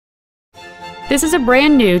This is a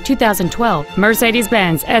brand new 2012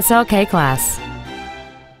 Mercedes-Benz SLK Class.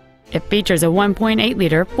 It features a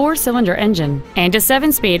 1.8-liter four-cylinder engine and a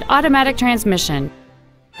 7-speed automatic transmission.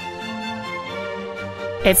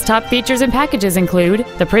 Its top features and packages include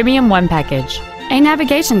the Premium One package, a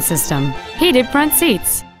navigation system, heated front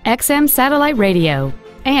seats, XM satellite radio,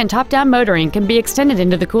 and top-down motoring can be extended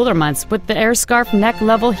into the cooler months with the air scarf neck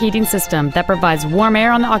level heating system that provides warm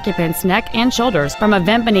air on the occupant's neck and shoulders from a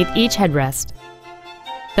vent beneath each headrest.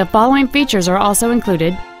 The following features are also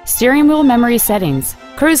included: steering wheel memory settings,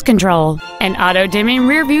 cruise control, an auto-dimming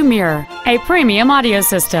rearview mirror, a premium audio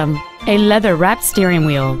system, a leather-wrapped steering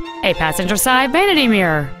wheel, a passenger side vanity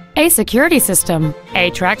mirror, a security system, a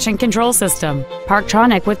traction control system,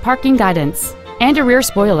 Parktronic with parking guidance, and a rear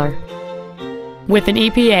spoiler. With an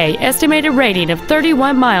EPA estimated rating of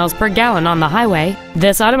 31 miles per gallon on the highway,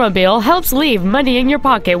 this automobile helps leave money in your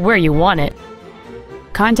pocket where you want it.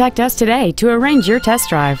 Contact us today to arrange your test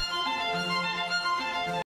drive.